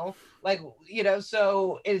 you know, like, you know,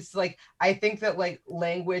 so it's like, I think that like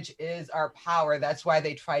language is our power. That's why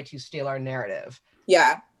they try to steal our narrative.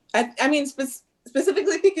 Yeah. I mean,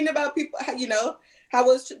 specifically thinking about people, you know,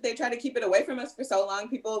 how they try to keep it away from us for so long.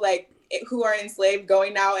 People like who are enslaved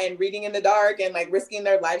going out and reading in the dark and like risking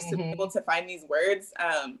their lives to be able to find these words.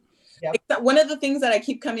 Yep. One of the things that I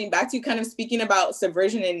keep coming back to, kind of speaking about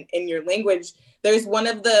subversion in your language, there's one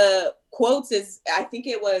of the quotes is, I think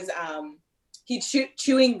it was, he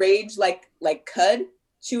chewing rage like cud,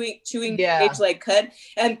 chewing rage like cud.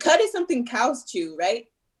 And cud is something cows chew, right?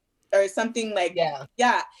 Or something like,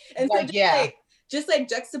 yeah. And so just like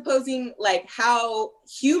juxtaposing like how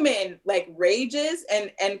human like rage is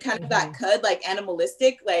and kind of that cud, like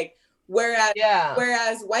animalistic, like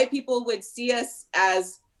whereas white people would see us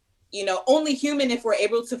as, you know, only human if we're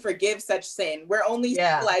able to forgive such sin. We're only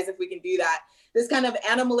civilized if we can do that. This kind of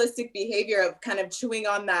animalistic behavior of kind of chewing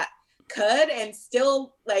on that cud, and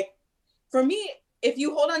still like, for me, if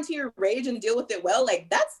you hold on to your rage and deal with it well, like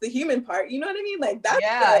that's the human part. You know what I mean? Like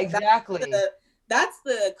that's exactly. That's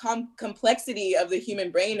the complexity of the human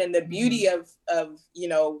brain and the beauty of, you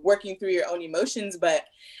know, working through your own emotions. But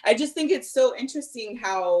I just think it's so interesting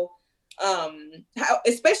how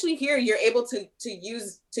especially here you're able to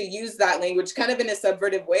use that language kind of in a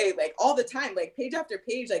subvertive way, like all the time, like page after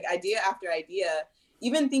page, like idea after idea,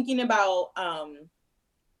 even thinking about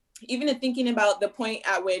the point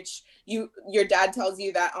at which your dad tells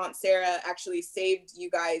you that Aunt Sarah actually saved you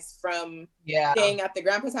guys from staying at the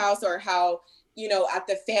grandpa's house, or how, you know, at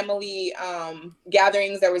the family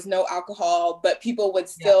gatherings, there was no alcohol, but people would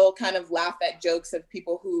still kind of laugh at jokes of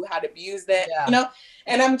people who had abused it, you know?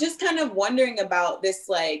 And I'm just kind of wondering about this,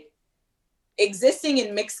 like existing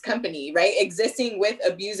in mixed company, right? Existing with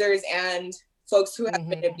abusers and folks who have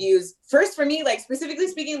been abused. First, for me, like specifically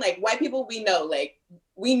speaking, like white people, we know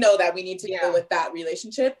that we need to deal with that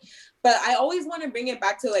relationship. But I always want to bring it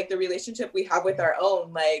back to like the relationship we have with our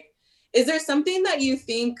own. Like, is there something that you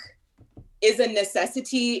think is a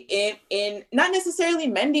necessity in not necessarily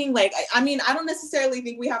mending? Like, I mean, I don't necessarily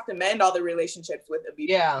think we have to mend all the relationships with abuse.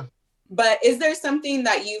 Yeah. But is there something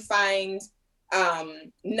that you find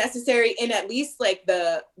necessary in at least like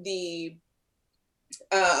the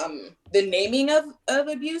the naming of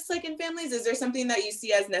abuse, like in families? Is there something that you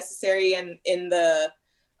see as necessary in the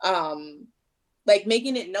like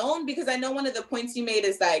making it known? Because I know one of the points you made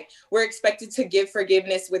is like we're expected to give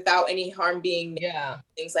forgiveness without any harm being made,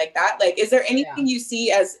 things like that. Like, is there anything you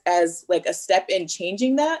see as like a step in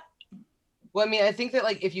changing that? Well, I mean, I think that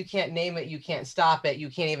like if you can't name it, you can't stop it. You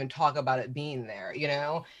can't even talk about it being there, you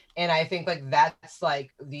know? And I think like that's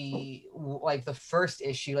like the first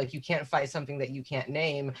issue. Like you can't fight something that you can't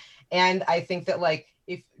name. And I think that like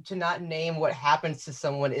if to not name what happens to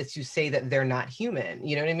someone is to say that they're not human.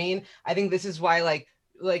 You know what I mean? I think this is why like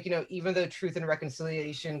you know, even though truth and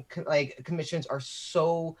reconciliation like commissions are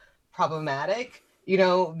so problematic, you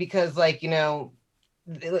know, because like, you know,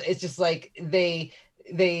 it's just like they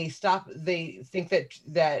think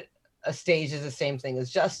that a stage is the same thing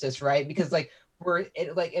as justice, right? Because like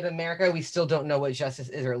like in America, we still don't know what justice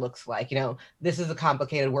is or looks like. You know, this is a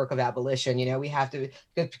complicated work of abolition. You know, we have to,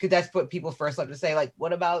 because that's what people first love to say. Like,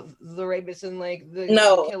 what about the rapists and like the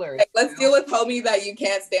killers? Like, let's deal with homie that you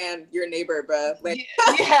can't stand your neighbor, bro. Like,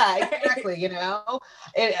 yeah, exactly. You know,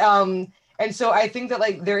 and so I think that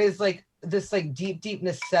like there is like this like deep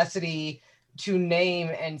necessity to name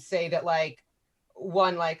and say that like,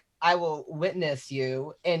 one, like I will witness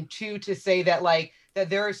you, and two, to say that like that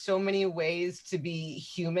there are so many ways to be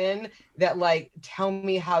human that like tell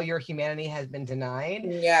me how your humanity has been denied.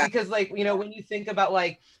 Because like, you know, when you think about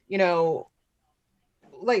like, you know,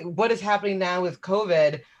 like what is happening now with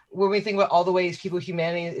COVID, when we think about all the ways people's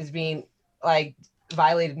humanity is being like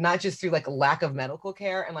violated, not just through like a lack of medical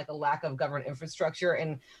care and like a lack of government infrastructure,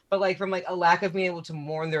 but like from like a lack of being able to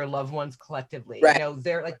mourn their loved ones collectively. You know,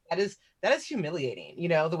 they're like that is humiliating, you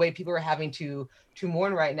know, the way people are having to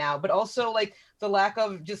mourn right now. But also like the lack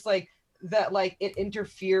of just like that, like it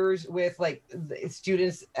interferes with like the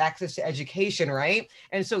students' access to education, right?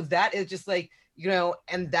 And so that is just like, you know,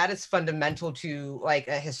 and that is fundamental to like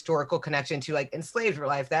a historical connection to like enslaved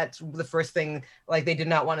life. That's the first thing, like they did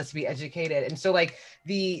not want us to be educated. And so like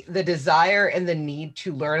the desire and the need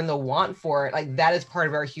to learn and the want for it, like that is part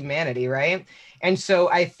of our humanity, right? And so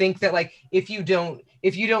I think that like if you don't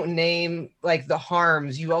name like the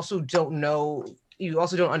harms, you also don't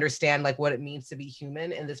understand like what it means to be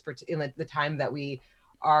human in this in like the time that we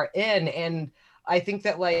are in. And I think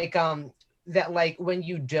that like when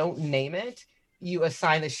you don't name it, you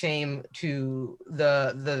assign the shame to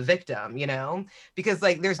the victim, you know, because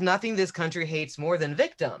like there's nothing this country hates more than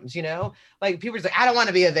victims, you know, like people are like, I don't want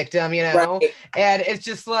to be a victim, you know, and it's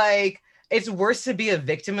just like it's worse to be a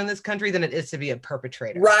victim in this country than it is to be a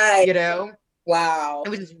perpetrator, you know. Wow. It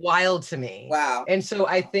was just wild to me. Wow. And so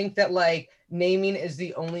I think that like naming is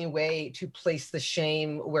the only way to place the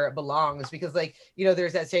shame where it belongs, because like, you know,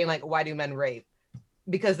 there's that saying like, why do men rape?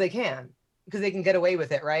 Because they can get away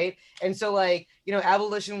with it, right? And so like, you know,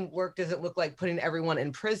 abolition work doesn't look like putting everyone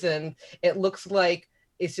in prison. It looks like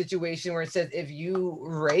a situation where it says if you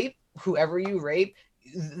rape whoever you rape,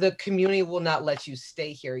 the community will not let you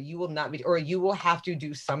stay here. You will not be, or you will have to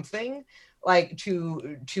do something like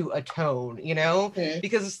to atone, you know,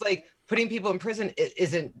 because it's like putting people in prison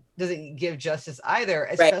doesn't give justice either,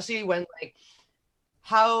 especially when like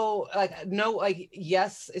how like no like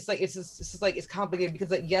yes it's like it's just like it's complicated because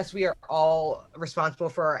like yes we are all responsible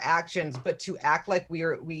for our actions, but to act like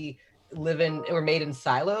we live in or made in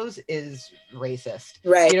silos is racist,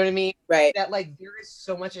 right? You know what I mean? Right. That like there is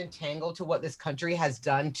so much entangled to what this country has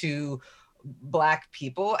done to Black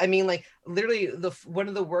people. I mean, like literally one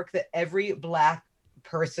of the work that every Black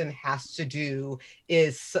person has to do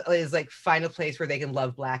is like find a place where they can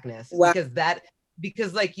love Blackness. Wow.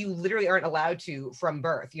 Because like you literally aren't allowed to from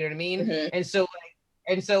birth, you know what I mean? And so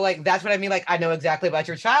like that's what I mean, like I know exactly about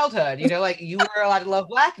your childhood, you know, like you were allowed to love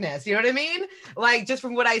Blackness, you know what I mean? Like just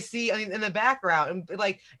from what I see in the background,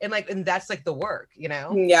 and that's like the work, you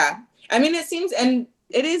know? Yeah, I mean it seems, and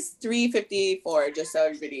it is 3:54, just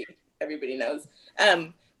so everybody knows.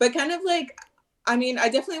 But kind of like, I mean, I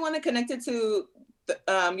definitely want to connect it to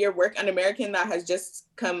your work on American that has just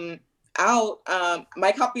come out.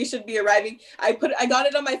 My copy should be arriving. I got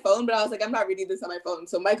it on my phone, but I was like, I'm not reading this on my phone,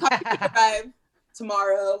 so my copy should arrive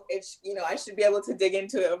tomorrow. It's, you know, I should be able to dig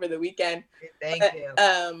into it over the weekend. Thank you.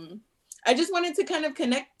 I just wanted to kind of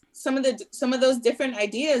connect some of those different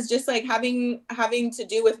ideas, just like having to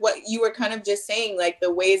do with what you were kind of just saying, like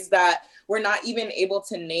the ways that we're not even able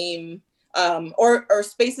to name, or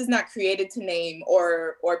space is not created to name,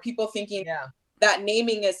 or people thinking that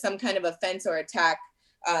naming is some kind of offense or attack.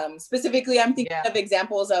 Specifically, I'm thinking of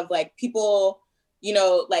examples of like people, you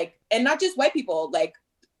know, like, and not just white people, like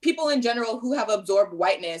people in general who have absorbed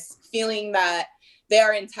whiteness, feeling that they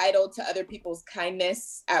are entitled to other people's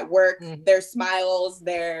kindness at work, their smiles,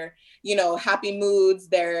 their, you know, happy moods,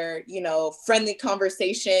 their, you know, friendly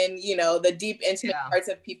conversation, you know, the deep, intimate parts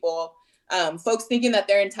of people. Folks thinking that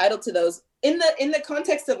they're entitled to those in the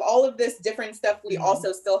context of all of this different stuff we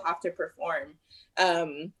also still have to perform.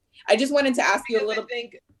 I just wanted to ask you a little. I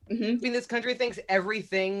mean, this country thinks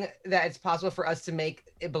everything that it's possible for us to make,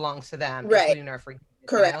 it belongs to them, right? Including our freedom.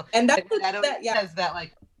 Correct, you know? and that says that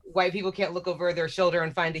like white people can't look over their shoulder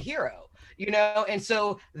and find a hero, you know, and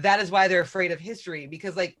so that is why they're afraid of history,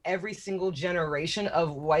 because like every single generation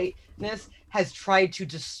of whiteness has tried to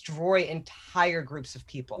destroy entire groups of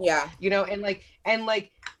people. You know, and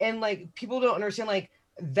people don't understand like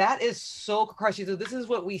that is so crushing. So this is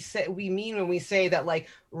what we mean when we say that like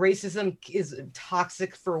racism is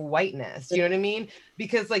toxic for whiteness. You know what I mean?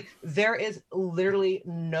 Because like there is literally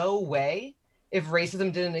no way, if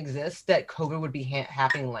racism didn't exist, that COVID would be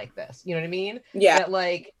happening like this. You know what I mean? That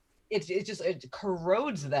like it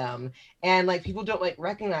corrodes them, and like people don't like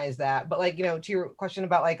recognize that. But like, you know, to your question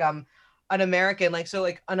about like an American, like so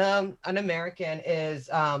like an American is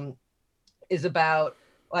about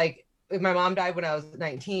like, my mom died when I was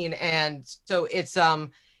 19, and so it's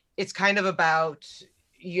kind of about,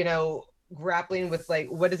 you know, grappling with like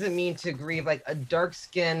what does it mean to grieve like a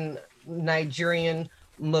dark-skinned Nigerian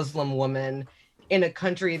Muslim woman in a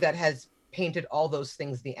country that has painted all those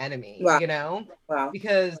things the enemy. You know,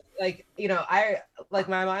 because like, you know, my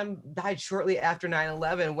mom died shortly after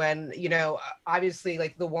 9/11, when, you know, obviously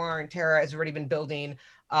like the war on terror has already been building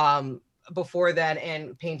before then,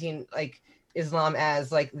 and painting like Islam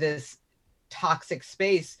as like this toxic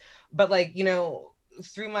space. But like, you know,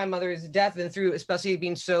 through my mother's death, and through especially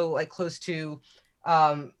being so like close to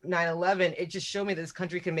 9/11, it just showed me that this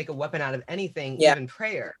country can make a weapon out of anything, even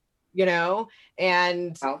prayer, you know.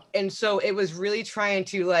 And so it was really trying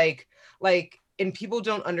to like and people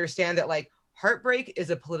don't understand that like heartbreak is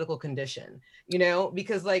a political condition, you know,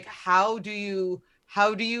 because like how do you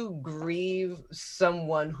grieve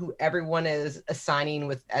someone who everyone is assigning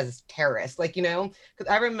with as terrorists? Like, you know,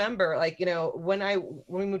 because I remember like, you know, when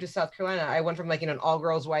we moved to South Carolina, I went from like, you know, an all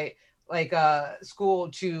girls white like school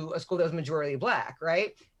to a school that was majority Black,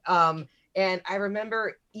 right? And I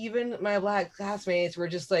remember even my Black classmates were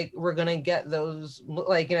just like, we're gonna get those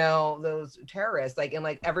like, you know, those terrorists, like, and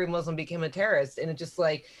like every Muslim became a terrorist, and it just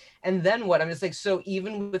like, and then what? I'm just like, so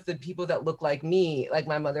even with the people that look like me, like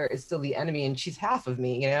my mother is still the enemy, and she's half of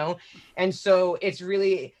me, you know? And so it's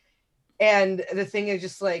really, and the thing is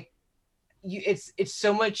just like, it's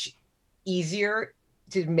so much easier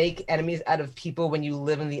to make enemies out of people when you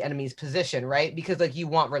live in the enemy's position, right? Because like you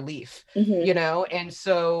want relief, you know? And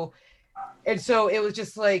so it was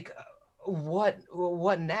just like, what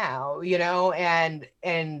now, you know? And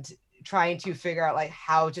trying to figure out like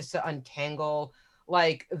how just to untangle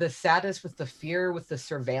like the sadness with the fear, with the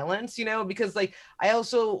surveillance, you know, because like I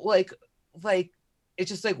also like it's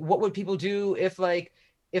just like, what would people do if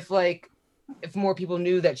more people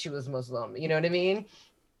knew that she was Muslim, you know what I mean?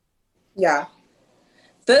 Yeah.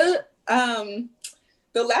 The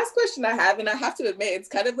last question I have, and I have to admit it's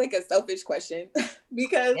kind of like a selfish question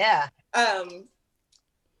because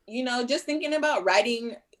you know, just thinking about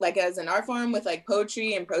writing like as an art form with like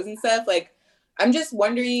poetry and prose and stuff, like I'm just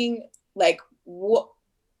wondering like what,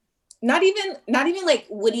 not even like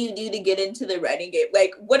what do you do to get into the writing game?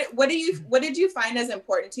 Like what did you find as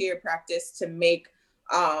important to your practice to make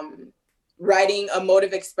writing a mode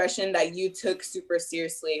of expression that you took super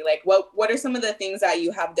seriously? Like what are some of the things that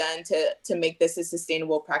you have done to make this a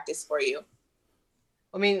sustainable practice for you?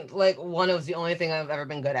 I mean, like one was the only thing I've ever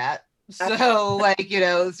been good at. So like, you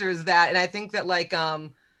know, there's that. And I think that like,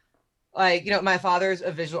 you know, my father's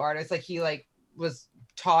a visual artist. Like he like was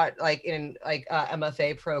taught like in like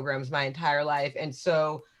MFA programs my entire life. And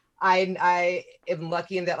so I am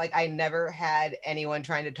lucky in that like I never had anyone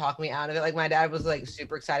trying to talk me out of it. Like my dad was like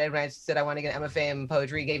super excited when I said I want to get an MFA in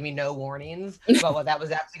poetry, gave me no warnings about what that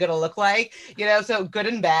was actually going to look like, you know, so good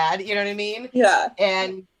and bad, you know what I mean? Yeah.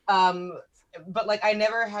 And but like I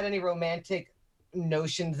never had any romantic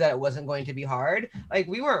notions that it wasn't going to be hard. Like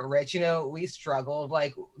we weren't rich, you know, we struggled.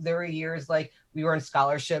 Like there were years like we were in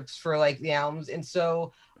scholarships for like the Elms, and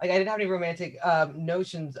so like I didn't have any romantic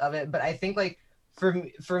notions of it. But I think like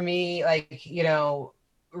for me, like, you know,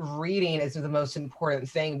 reading is the most important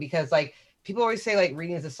thing, because like people always say like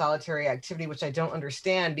reading is a solitary activity, which I don't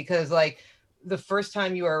understand, because like the first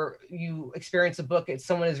time you experience a book, it's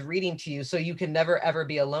someone is reading to you, so you can never ever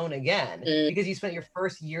be alone again, because you spent your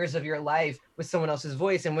first years of your life with someone else's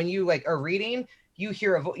voice. And when you like are reading, you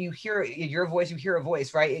hear your voice, you hear a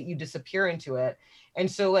voice, right? You disappear into it.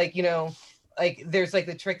 And so like, you know, like there's like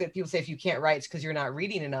the trick that people say, if you can't write, it's because you're not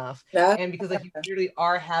reading enough. Yeah. And because like you literally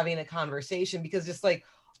are having a conversation, because just like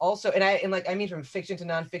also, and like I mean from fiction to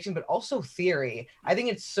nonfiction, but also theory. I think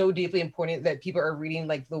it's so deeply important that people are reading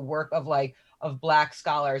like the work of like of Black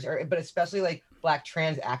scholars, or but especially like Black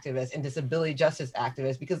trans activists and disability justice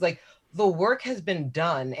activists, because like the work has been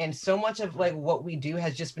done, and so much of like what we do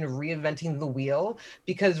has just been reinventing the wheel,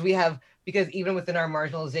 because even within our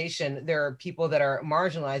marginalization, there are people that are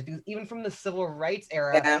marginalized, because even from the civil rights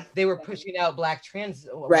era, they were pushing out Black trans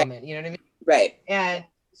women, you know what I mean? Right. And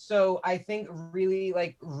so I think really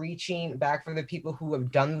like reaching back for the people who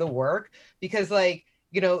have done the work, because like,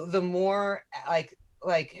 you know, the more like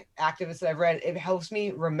activists that I've read, it helps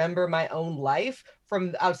me remember my own life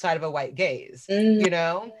from outside of a white gaze, you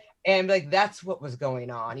know? And like that's what was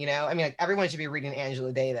going on, you know. I mean, like everyone should be reading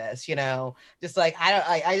Angela Davis, you know. Just like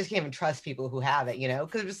I just can't even trust people who have it, you know,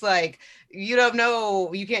 because it's like you don't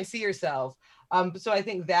know, you can't see yourself. So I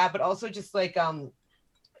think that, but also just like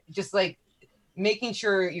making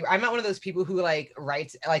sure I'm not one of those people who like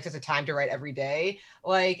writes like there's a time to write every day,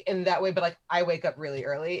 like in that way, but like I wake up really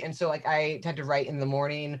early, and so like I tend to write in the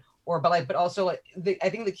morning, or but also like I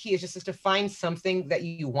think the key is just to find something that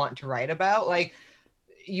you want to write about. Like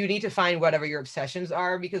you need to find whatever your obsessions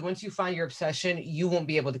are, because once you find your obsession, you won't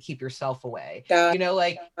be able to keep yourself away. You know,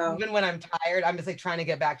 like even when I'm tired, I'm just like trying to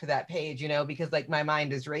get back to that page, you know, because like my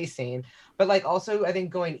mind is racing. But like also I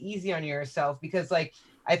think going easy on yourself, because like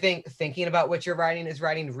I think thinking about what you're writing is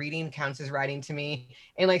writing, reading counts as writing to me.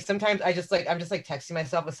 And like sometimes I'm just like texting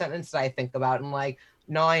myself a sentence that I think about and like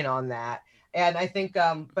gnawing on that. And I think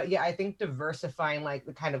but yeah, I think diversifying like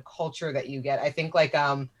the kind of culture that you get. I think like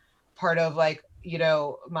part of like, you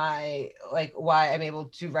know, my like why I'm able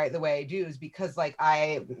to write the way I do is because like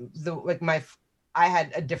I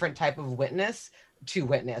had a different type of witness to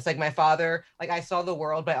witness. Like my father, like I saw the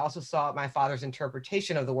world, but I also saw my father's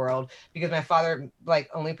interpretation of the world, because my father like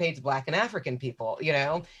only paints Black and African people, you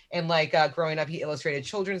know. And like growing up, he illustrated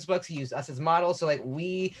children's books, he used us as models, so like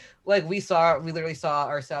we literally saw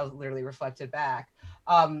ourselves literally reflected back.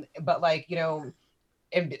 But like, you know,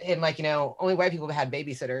 and like, you know, only white people had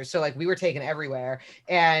babysitters, so like we were taken everywhere.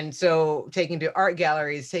 And so taking to art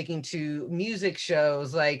galleries, taking to music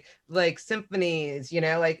shows, like symphonies, you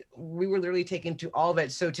know, like we were literally taken to all of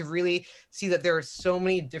it. So to really see that there are so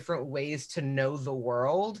many different ways to know the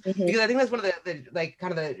world, because I think that's one of the like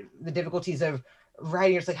kind of the difficulties of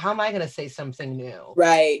writing. It's like, how am I going to say something new,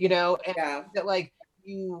 right? You know, and that like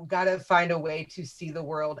you got to find a way to see the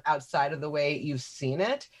world outside of the way you've seen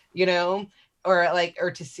it, you know,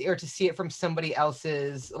 or to see it from somebody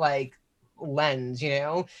else's like lens, you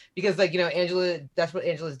know, because like, you know, that's what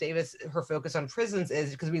Angela Davis, her focus on prisons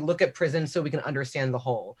is, because we look at prisons so we can understand the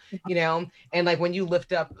whole, you know. And like when you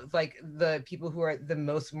lift up like the people who are the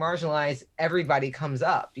most marginalized, everybody comes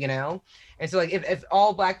up, you know. And so like if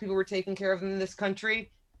all Black people were taken care of in this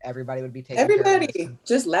country, everybody would be taken care of.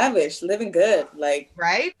 Just lavish, living good, like,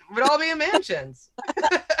 right? We'd all be in mansions.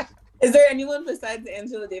 Is there anyone besides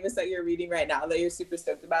Angela Davis that you're reading right now that you're super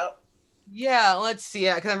stoked about? Yeah, let's see.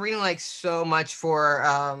 Yeah, because I'm reading like so much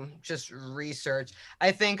for just research.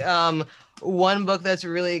 I think one book that's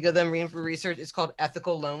really good that I'm reading for research is called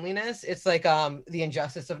Ethical Loneliness. It's like the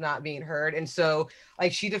injustice of not being heard. And so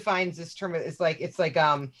like she defines this term, it's like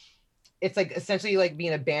essentially like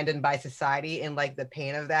being abandoned by society and like the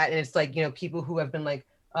pain of that. And it's like, you know, people who have been like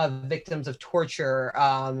victims of torture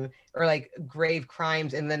or like grave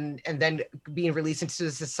crimes, and then being released into a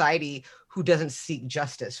society who doesn't seek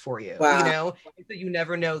justice for you. You know, so you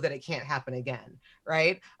never know that it can't happen again,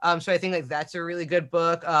 right? So I think like that's a really good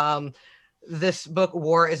book. This book,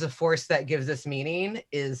 War is a Force That Gives Us Meaning,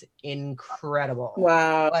 is incredible.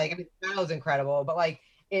 Like it sounds incredible, but like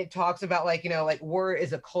it talks about like, you know, like war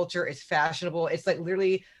is a culture, it's fashionable, it's like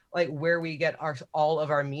literally like where we get all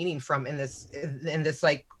of our meaning from in this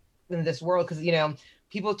world. Because, you know,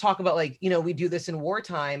 people talk about like, you know, we do this in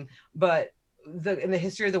wartime, but in the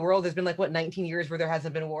history of the world there's been like 19 years where there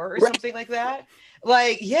hasn't been war or something like that.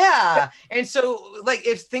 Like, yeah. And so like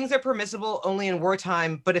if things are permissible only in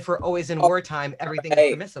wartime, but if we're always in wartime, everything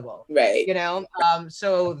is permissible, you know.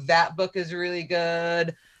 So that book is really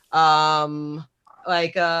good. I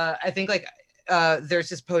think like there's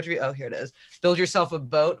this poetry, oh here it is, Build Yourself a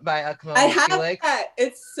Boat by I have Felix. That.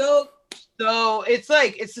 It's so it's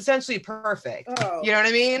like it's essentially perfect. You know what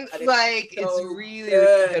I mean? Like so it's really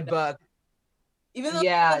good book. Even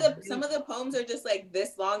though some of the poems are just like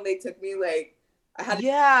this long, they took me like I had to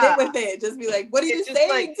sit with it, just be like, what are you saying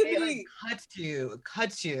like, to me? Like,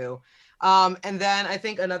 cuts you. And then I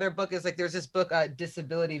think another book is like there's this book,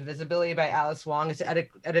 Disability Visibility by Alice Wong. It's an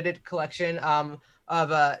edited collection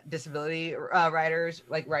disability writers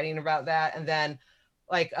like writing about that. And then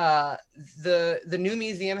like the new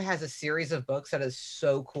museum has a series of books that is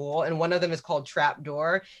so cool, and one of them is called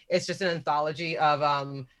Trapdoor. It's just an anthology of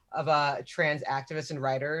trans activists and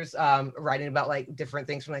writers writing about like different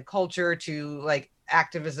things from like culture to like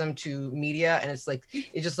activism to media, and it's like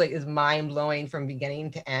it just like is mind-blowing from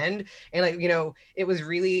beginning to end. And like, you know, it was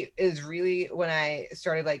really when I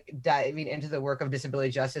started like diving into the work of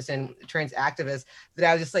disability justice and trans activists that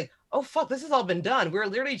I was just like, oh fuck, this has all been done. We're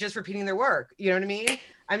literally just repeating their work, you know what I mean?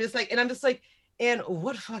 I'm just like, and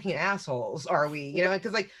what fucking assholes are we? You know,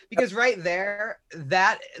 because right there,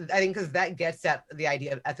 that I think because that gets at the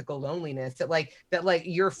idea of ethical loneliness, that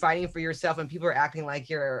you're fighting for yourself and people are acting like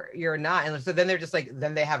you're not. And so then they're just like,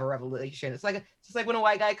 then they have a revelation. It's just like when a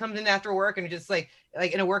white guy comes in after work and just like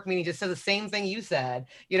in a work meeting just says the same thing you said,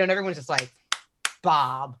 you know, and everyone's just like,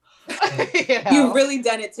 Bob. You know? You've really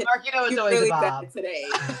done it today. Mark, you know, it's always really Bob. Done it today.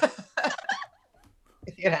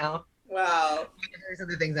 You know. Wow. Here's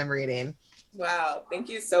the things I'm reading. Wow, thank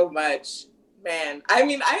you so much, man. I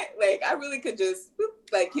mean, I really could just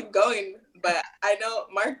like keep going, but I know,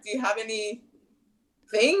 Mark, do you have any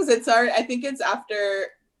things? I think it's after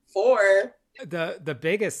 4. The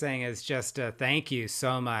biggest thing is just thank you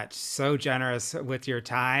so much, so generous with your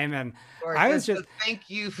time, and I was just thank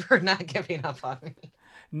you for not giving up on me.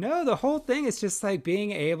 No, the whole thing is just like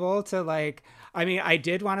being able to like, I mean, I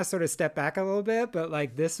did want to sort of step back a little bit, but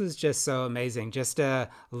like this was just so amazing just to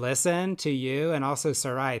listen to you. And also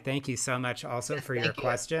Sarai, thank you so much also for your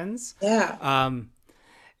questions. Yeah.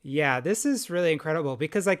 Yeah, this is really incredible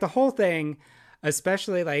because like the whole thing,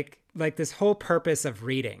 especially like this whole purpose of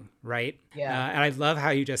reading, right? Yeah. And I love how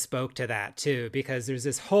you just spoke to that too, because there's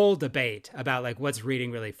this whole debate about like what's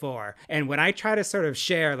reading really for. And when I try to sort of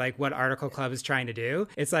share like what Article Club is trying to do,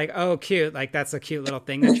 it's like, oh, cute. Like that's a cute little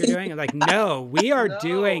thing that you're doing. And like, no, we are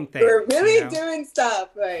doing things. We're really doing stuff.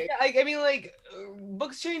 Like, yeah, I mean, like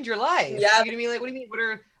books change your life. Yeah. You know what I mean? Like, what do you mean? What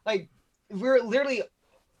are like,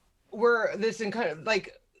 we're this in kind of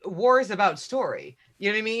like war is about story. You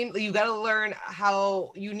know what I mean? You got to learn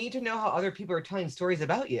how you need to know how other people are telling stories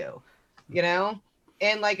about you, you know?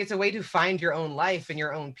 And like, it's a way to find your own life and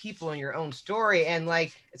your own people and your own story. And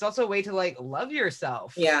like, it's also a way to like love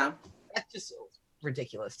yourself. Yeah. That's just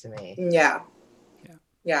ridiculous to me. Yeah.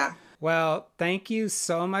 Yeah. Well, thank you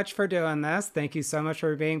so much for doing this. Thank you so much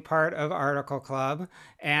for being part of Article Club.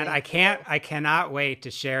 And I cannot wait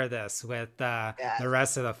to share this with the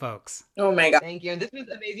rest of the folks. Oh my God. Thank you. And this was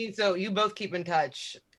amazing. So you both keep in touch.